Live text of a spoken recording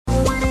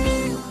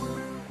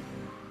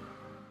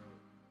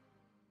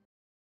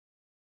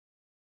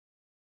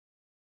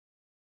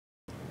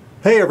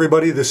Hey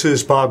everybody, this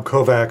is Bob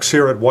Kovacs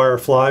here at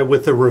Wirefly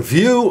with a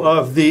review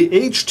of the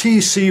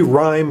HTC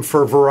Rhyme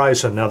for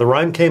Verizon. Now the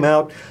Rhyme came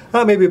out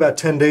maybe about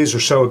 10 days or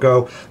so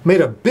ago,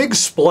 made a big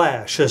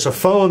splash as a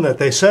phone that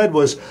they said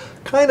was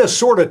kind of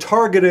sort of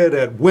targeted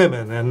at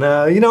women. And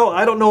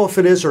I don't know if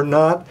it is or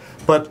not,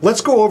 but let's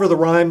go over the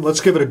Rhyme.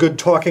 Let's give it a good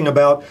talking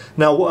about.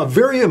 Now, a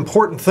very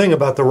important thing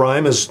about the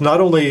Rhyme is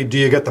not only do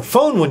you get the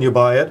phone when you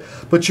buy it,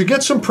 but you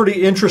get some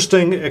pretty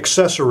interesting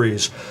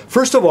accessories.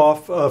 First of all,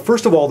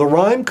 the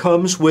Rhyme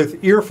comes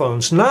with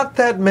earphones. Not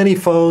that many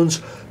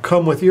phones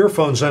come with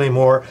earphones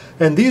anymore,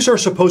 and these are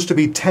supposed to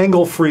be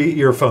tangle-free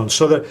earphones,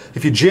 so that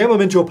if you jam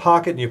them into a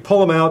pocket and you pull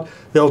them out,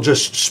 they'll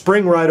just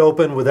spring right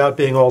open without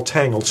being all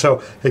tangled.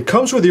 So it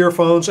comes with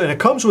earphones, and it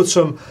comes with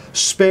some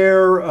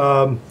spare,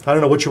 I don't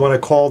know what you want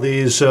to call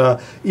these,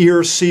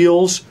 ear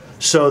seals,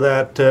 so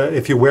that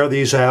if you wear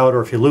these out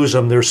or if you lose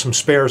them, there's some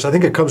spares. I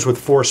think it comes with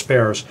 4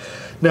 spares.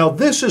 Now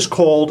this is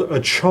called a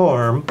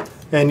charm,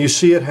 and you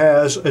see it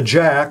has a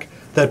jack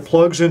that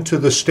plugs into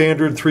the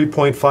standard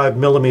 3.5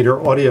 millimeter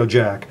audio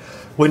jack.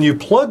 When you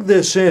plug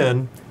this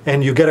in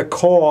and you get a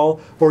call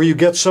or you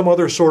get some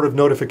other sort of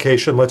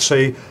notification, let's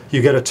say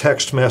you get a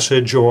text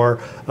message or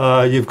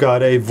you've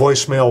got a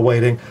voicemail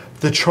waiting,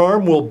 the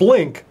charm will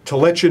blink to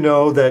let you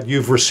know that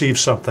you've received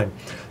something.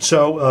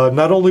 So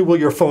not only will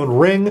your phone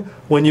ring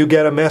when you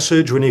get a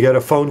message, when you get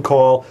a phone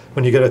call,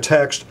 when you get a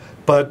text,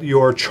 but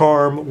your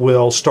charm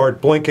will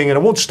start blinking, and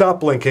it won't stop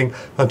blinking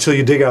until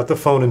you dig out the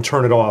phone and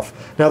turn it off.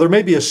 Now, there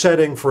may be a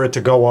setting for it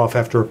to go off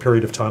after a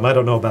period of time. I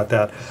don't know about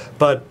that.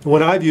 But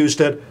when I've used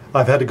it,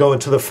 I've had to go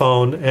into the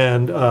phone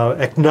and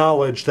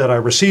acknowledge that I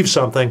received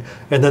something,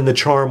 and then the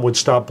charm would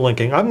stop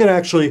blinking. I'm going to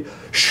actually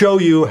show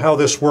you how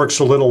this works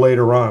a little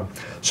later on.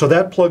 So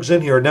that plugs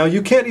in here. Now,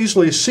 you can't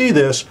easily see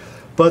this,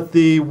 but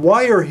the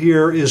wire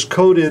here is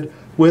coated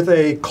with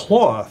a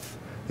cloth.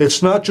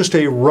 It's not just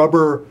a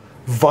rubber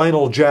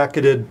vinyl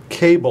jacketed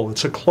cable,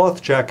 it's a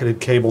cloth jacketed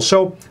cable.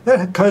 So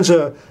that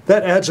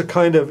adds a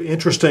kind of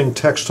interesting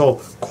tactile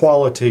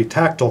quality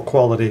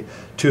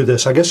to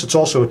this. I guess it's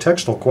also a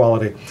textile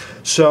quality.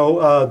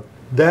 So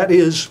that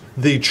is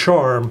the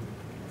charm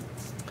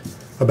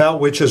about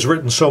which has been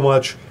written so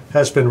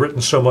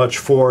much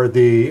for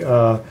the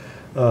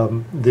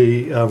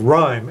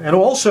Rhyme. And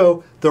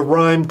also the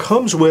Rhyme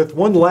comes with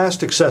one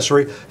last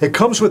accessory. It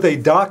comes with a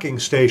docking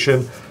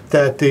station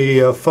that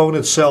the phone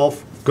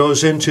itself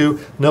goes into.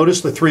 Notice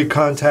the 3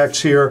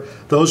 contacts here.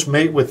 Those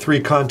mate with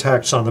 3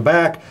 contacts on the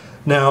back.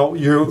 Now,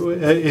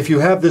 if you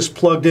have this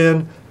plugged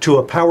in to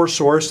a power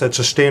source, that's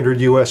a standard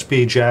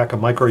USB jack, a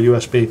micro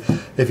USB.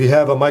 If you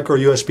have a micro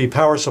USB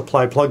power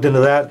supply plugged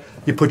into that,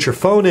 you put your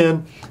phone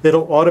in,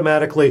 it'll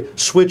automatically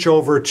switch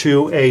over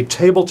to a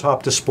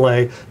tabletop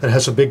display that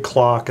has a big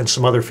clock and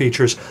some other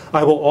features.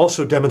 I will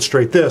also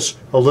demonstrate this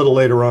a little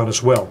later on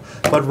as well.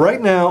 But right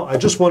now, I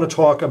just want to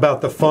talk about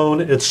the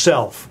phone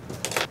itself.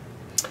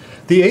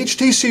 The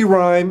HTC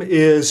Rhyme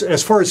is,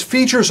 as far as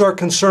features are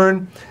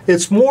concerned,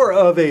 it's more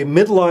of a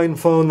midline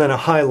phone than a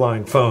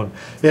highline phone.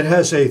 It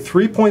has a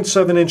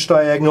 3.7-inch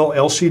diagonal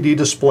LCD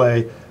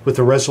display with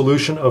a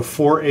resolution of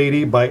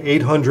 480 by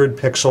 800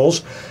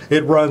 pixels.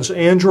 It runs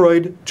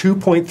Android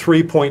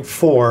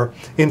 2.3.4.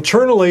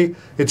 Internally,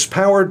 it's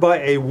powered by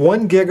a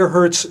 1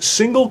 gigahertz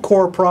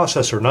single-core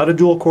processor, not a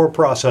dual-core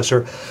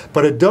processor,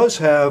 but it does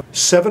have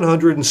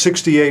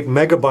 768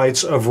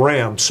 megabytes of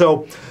RAM.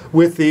 So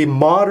with the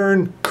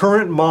modern,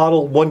 current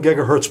model 1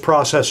 gigahertz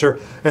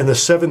processor and the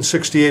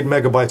 768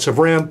 megabytes of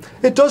RAM,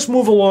 it does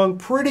move along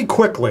pretty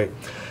quickly.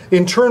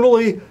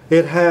 Internally,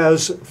 it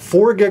has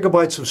 4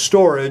 gigabytes of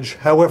storage.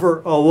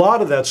 However, a lot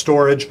of that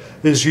storage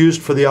is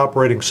used for the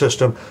operating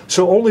system,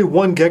 so only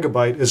 1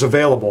 gigabyte is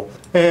available.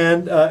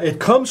 And it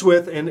comes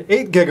with an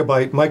 8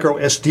 gigabyte micro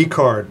SD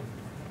card.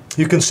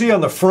 You can see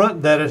on the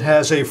front that it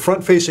has a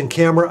front-facing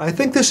camera. I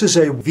think this is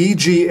a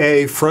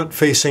VGA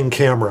front-facing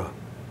camera.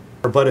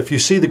 But if you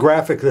see the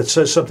graphic that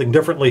says something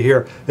differently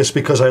here, it's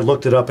because I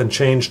looked it up and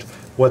changed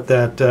what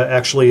that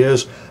actually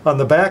is. On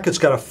the back, it's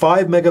got a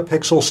 5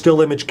 megapixel still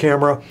image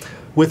camera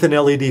with an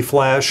LED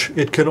flash.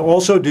 It can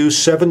also do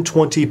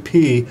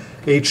 720p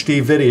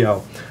HD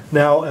video.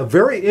 Now, a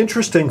very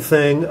interesting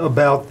thing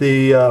about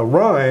the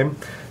Rhyme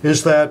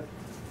is that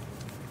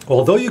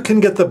although you can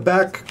get the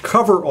back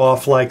cover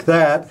off like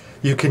that,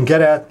 you can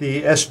get at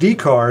the SD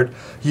card,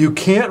 you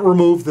can't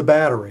remove the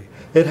battery.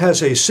 It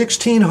has a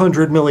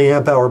 1600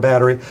 milliamp hour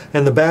battery,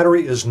 and the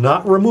battery is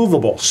not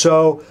removable.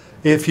 So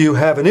if you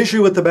have an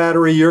issue with the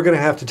battery, you're going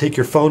to have to take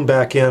your phone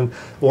back in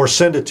or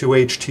send it to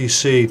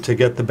HTC to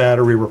get the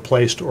battery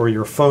replaced or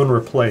your phone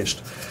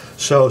replaced.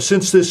 So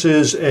since this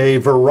is a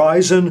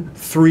Verizon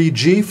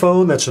 3G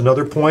phone, that's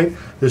another point.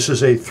 This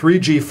is a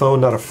 3G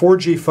phone, not a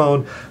 4G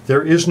phone.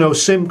 There is no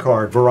SIM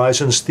card.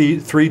 Verizon's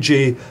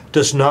 3G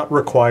does not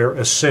require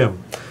a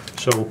SIM.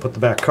 So we'll put the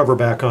back cover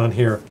back on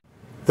here.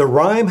 The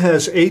Rhyme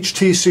has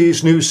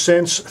HTC's new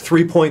Sense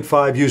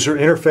 3.5 user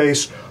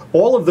interface.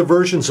 All of the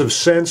versions of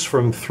Sense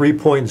from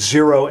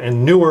 3.0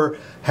 and newer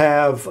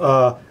have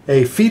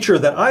a feature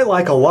that I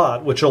like a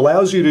lot, which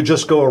allows you to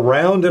just go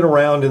around and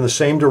around in the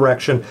same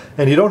direction,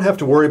 and you don't have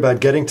to worry about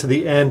getting to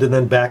the end and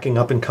then backing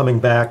up and coming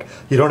back.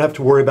 You don't have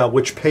to worry about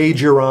which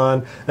page you're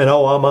on, and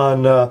oh, I'm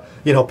on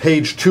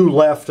page 2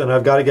 left and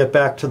I've got to get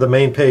back to the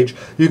main page.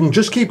 You can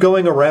just keep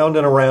going around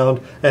and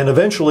around, and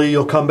eventually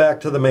you'll come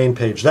back to the main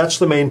page. That's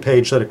the main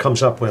page that it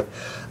comes up with.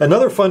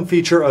 Another fun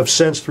feature of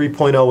Sense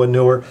 3.0 and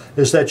newer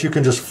is that you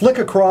can just flick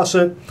across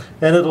it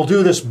and it'll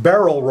do this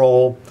barrel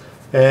roll,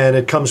 and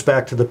it comes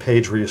back to the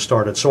page where you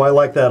started. So I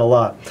like that a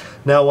lot.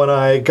 Now, when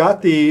I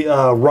got the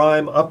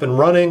Rhyme up and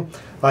running,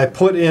 I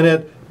put in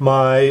it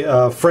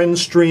my friend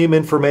stream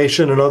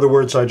information. In other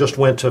words, I just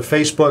went to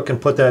Facebook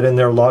and put that in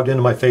there, logged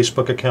into my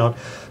Facebook account.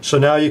 So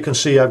now you can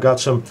see I've got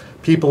some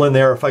people in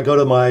there. If I go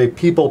to my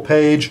people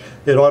page,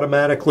 it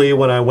automatically,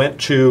 when I went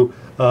to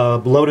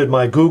loaded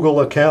my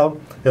Google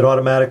account, it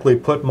automatically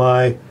put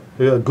my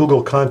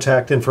Google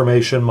contact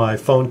information, my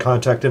phone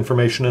contact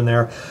information in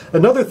there.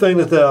 Another thing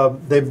that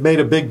they've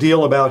made a big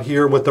deal about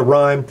here with the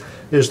Rhyme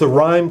is the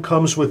Rhyme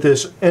comes with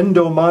this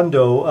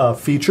Endomondo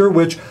feature,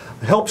 which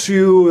helps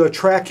you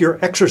track your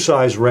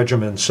exercise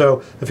regimen.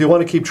 So if you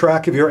want to keep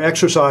track of your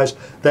exercise,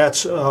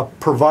 that's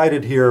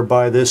provided here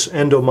by this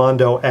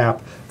Endomondo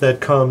app that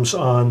comes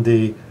on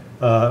the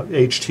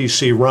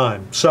HTC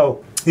Rhyme.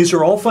 So these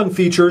are all fun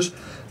features.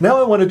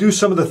 Now I want to do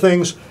some of the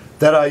things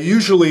that I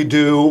usually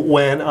do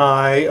when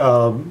I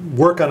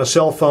work on a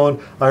cell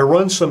phone. I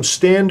run some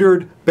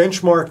standard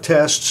benchmark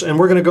tests, and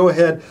we're going to go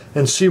ahead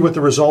and see what the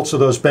results of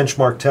those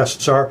benchmark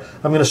tests are.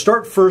 I'm going to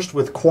start first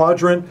with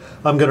Quadrant.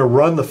 I'm going to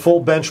run the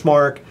full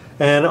benchmark,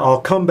 and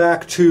I'll come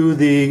back to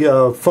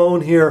the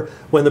phone here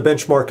when the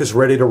benchmark is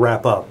ready to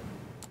wrap up.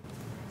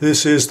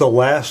 This is the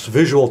last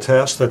visual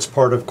test that's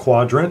part of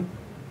Quadrant,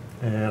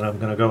 and I'm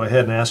going to go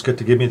ahead and ask it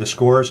to give me the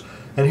scores.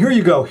 And here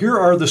you go. Here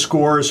are the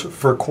scores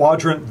for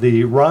Quadrant.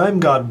 The Rhyme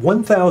got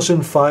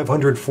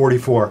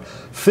 1,544,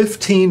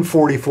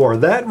 1544.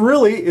 That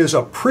really is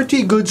a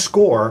pretty good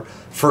score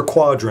for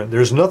Quadrant.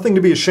 There's nothing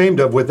to be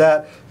ashamed of with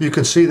that. You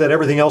can see that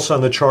everything else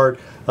on the chart,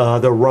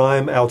 the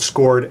Rhyme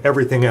outscored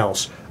everything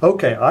else.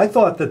 Okay, I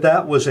thought that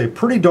that was a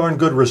pretty darn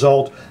good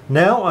result.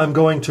 Now I'm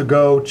going to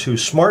go to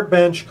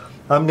SmartBench.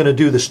 I'm going to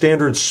do the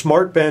standard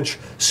SmartBench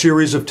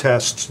series of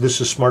tests.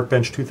 This is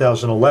SmartBench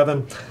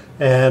 2011.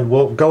 And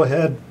we'll go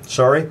ahead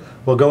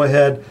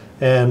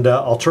and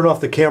I'll turn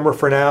off the camera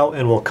for now,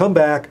 and we'll come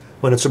back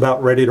when it's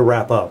about ready to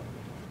wrap up.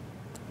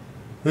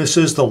 This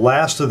is the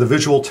last of the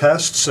visual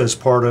tests as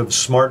part of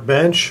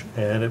SmartBench,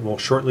 and it will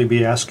shortly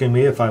be asking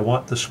me if I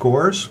want the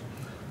scores.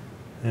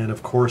 And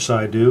of course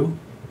I do.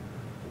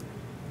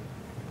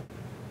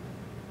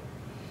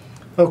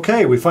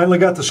 Okay, we finally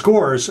got the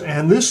scores,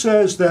 and this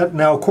says that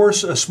now, of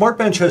course,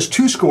 SmartBench has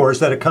 2 scores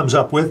that it comes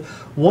up with.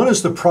 One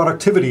is the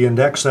productivity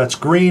index, that's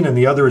green, and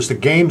the other is the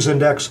games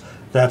index,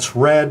 that's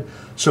red.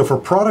 So for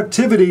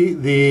productivity,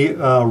 the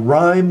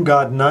Rhyme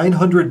got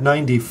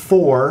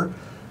 994,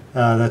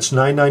 that's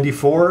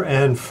 994,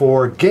 and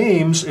for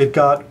games, it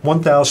got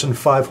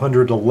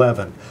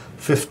 1,511,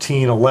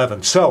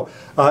 1511. So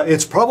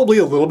it's probably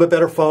a little bit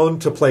better phone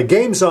to play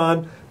games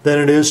on than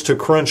it is to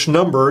crunch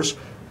numbers.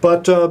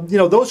 But,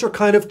 those are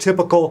kind of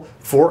typical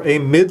for a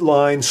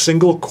midline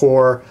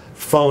single-core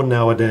phone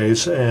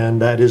nowadays, and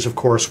that is, of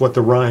course, what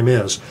the Rhyme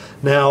is.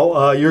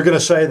 Now, you're going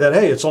to say that,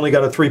 hey, it's only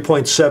got a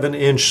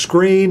 3.7-inch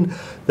screen,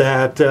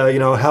 that,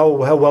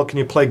 how well can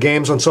you play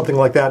games on something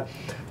like that?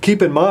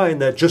 Keep in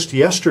mind that just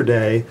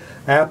yesterday,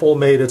 Apple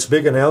made its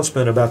big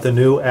announcement about the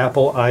new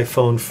Apple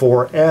iPhone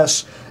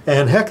 4S.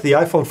 And heck, the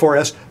iPhone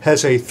 4S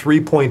has a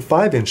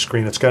 3.5-inch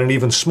screen. It's got an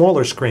even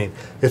smaller screen.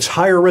 It's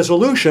higher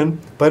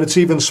resolution, but it's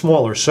even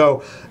smaller.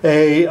 So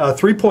a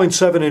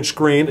 3.7-inch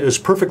screen is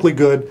perfectly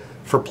good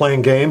for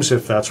playing games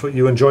if that's what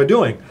you enjoy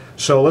doing.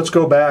 So let's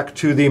go back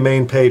to the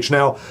main page.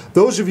 Now,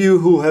 those of you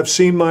who have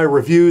seen my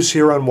reviews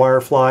here on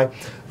Wirefly,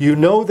 you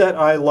know that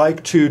I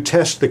like to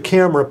test the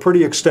camera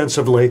pretty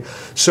extensively.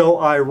 So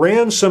I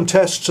ran some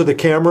tests of the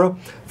camera.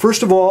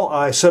 First of all,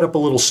 I set up a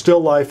little still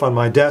life on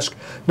my desk.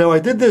 Now, I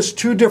did this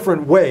 2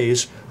 different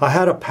ways. I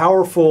had a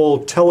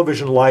powerful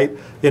television light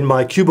in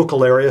my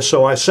cubicle area,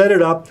 so I set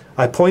it up,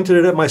 I pointed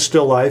it at my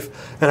still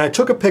life, and I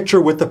took a picture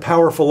with the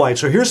powerful light.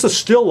 So here's the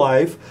still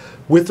life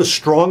with the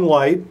strong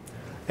light,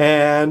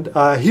 and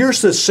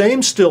here's the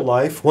same still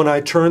life when I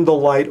turned the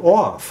light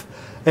off.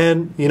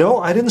 And,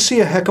 I didn't see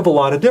a heck of a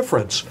lot of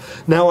difference.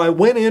 Now, I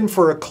went in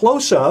for a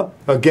close-up,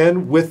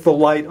 again with the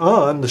light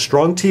on, the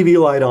strong TV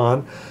light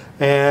on,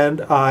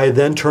 and I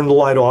then turned the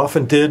light off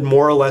and did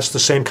more or less the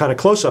same kind of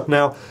close-up.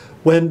 Now,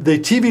 when the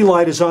TV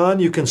light is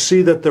on, you can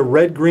see that the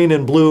red, green,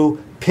 and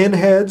blue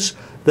pinheads,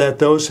 that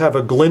those have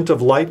a glint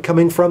of light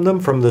coming from them,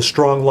 from the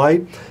strong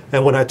light.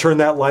 And when I turn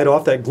that light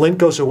off, that glint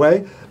goes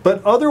away.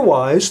 But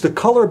otherwise, the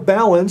color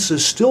balance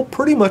is still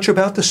pretty much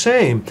about the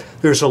same.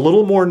 There's a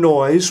little more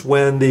noise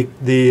when the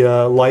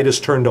light is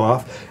turned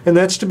off, and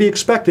that's to be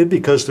expected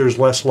because there's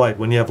less light.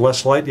 When you have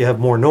less light, you have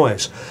more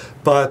noise.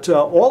 But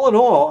all in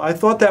all, I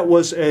thought that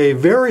was a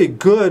very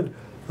good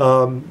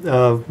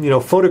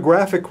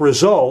photographic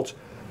result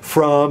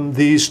from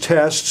these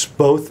tests,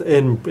 both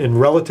in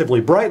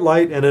relatively bright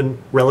light and in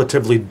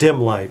relatively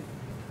dim light.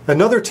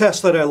 Another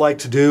test that I like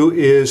to do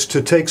is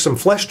to take some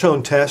flesh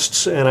tone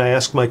tests, and I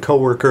ask my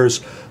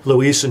coworkers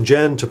Luis and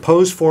Jen to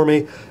pose for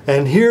me,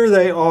 and here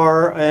they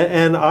are,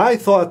 and I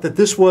thought that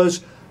this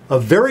was a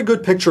very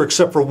good picture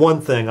except for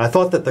one thing. I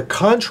thought that the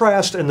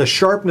contrast and the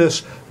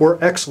sharpness were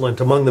excellent,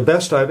 among the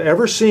best I've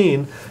ever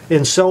seen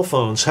in cell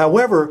phones.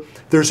 However,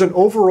 there's an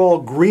overall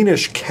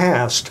greenish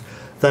cast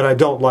that I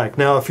don't like.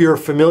 Now, if you're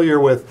familiar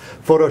with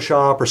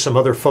Photoshop or some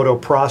other photo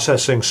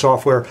processing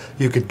software,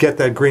 you could get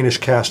that greenish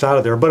cast out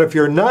of there. But if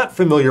you're not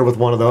familiar with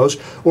one of those,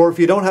 or if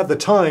you don't have the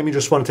time, you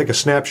just want to take a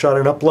snapshot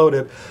and upload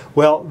it,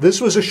 well,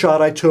 this was a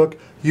shot I took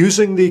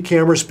using the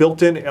camera's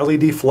built-in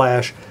LED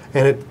flash,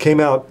 and it came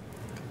out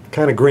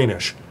kind of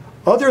greenish.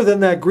 Other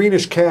than that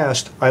greenish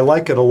cast, I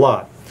like it a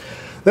lot.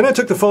 Then I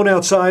took the phone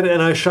outside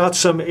and I shot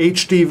some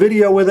HD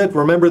video with it.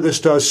 Remember, this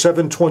does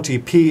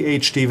 720p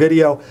HD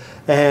video,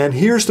 and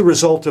here's the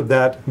result of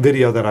that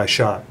video that I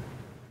shot.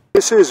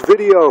 This is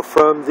video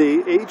from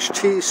the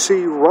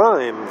HTC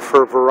Rhyme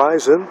for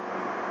Verizon,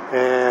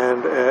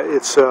 and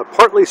it's a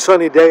partly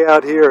sunny day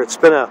out here. It's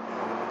been a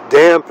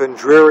damp and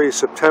dreary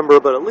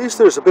September, but at least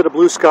there's a bit of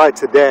blue sky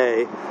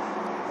today.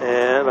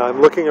 And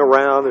I'm looking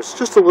around. There's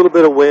just a little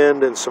bit of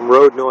wind and some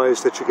road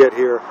noise that you get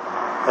here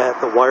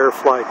at the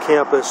Wirefly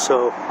campus,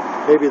 so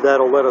maybe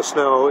that'll let us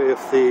know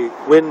if the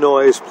wind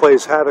noise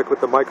plays havoc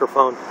with the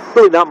microphone.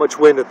 Really not much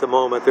wind at the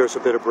moment. There's a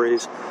bit of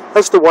breeze.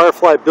 That's the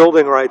Wirefly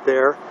building right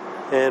there,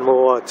 and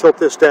we'll tilt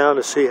this down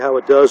to see how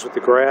it does with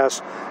the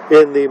grass.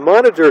 In the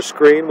monitor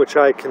screen, which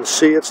I can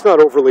see, it's not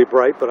overly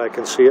bright, but I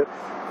can see it.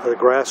 The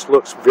grass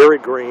looks very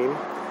green.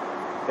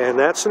 And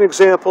that's an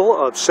example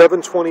of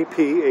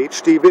 720p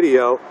HD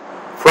video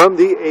from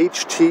the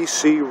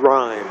HTC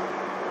Rhyme.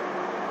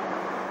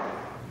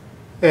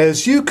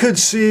 As you could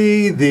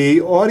see,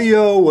 the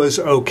audio was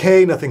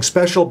okay, nothing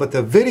special, but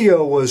the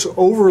video was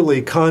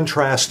overly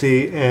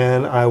contrasty,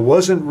 and I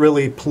wasn't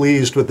really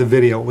pleased with the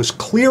video. It was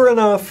clear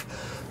enough,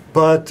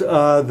 but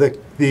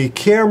the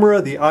camera,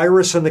 the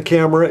iris in the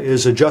camera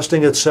is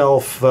adjusting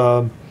itself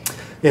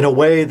in a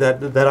way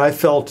that I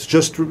felt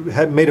just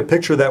had made a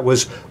picture that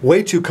was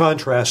way too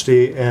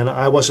contrasty, and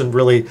I wasn't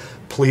really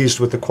pleased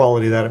with the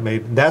quality that it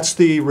made. That's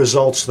the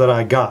results that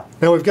I got.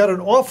 Now, we've got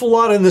an awful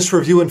lot in this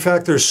review. In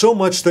fact, there's so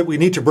much that we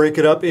need to break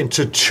it up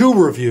into 2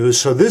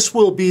 reviews. So this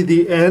will be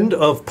the end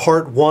of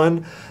part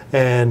 1,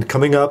 and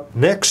coming up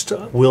next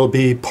will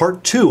be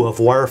part 2 of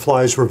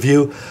Wirefly's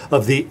review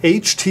of the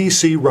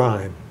HTC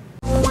Rhyme.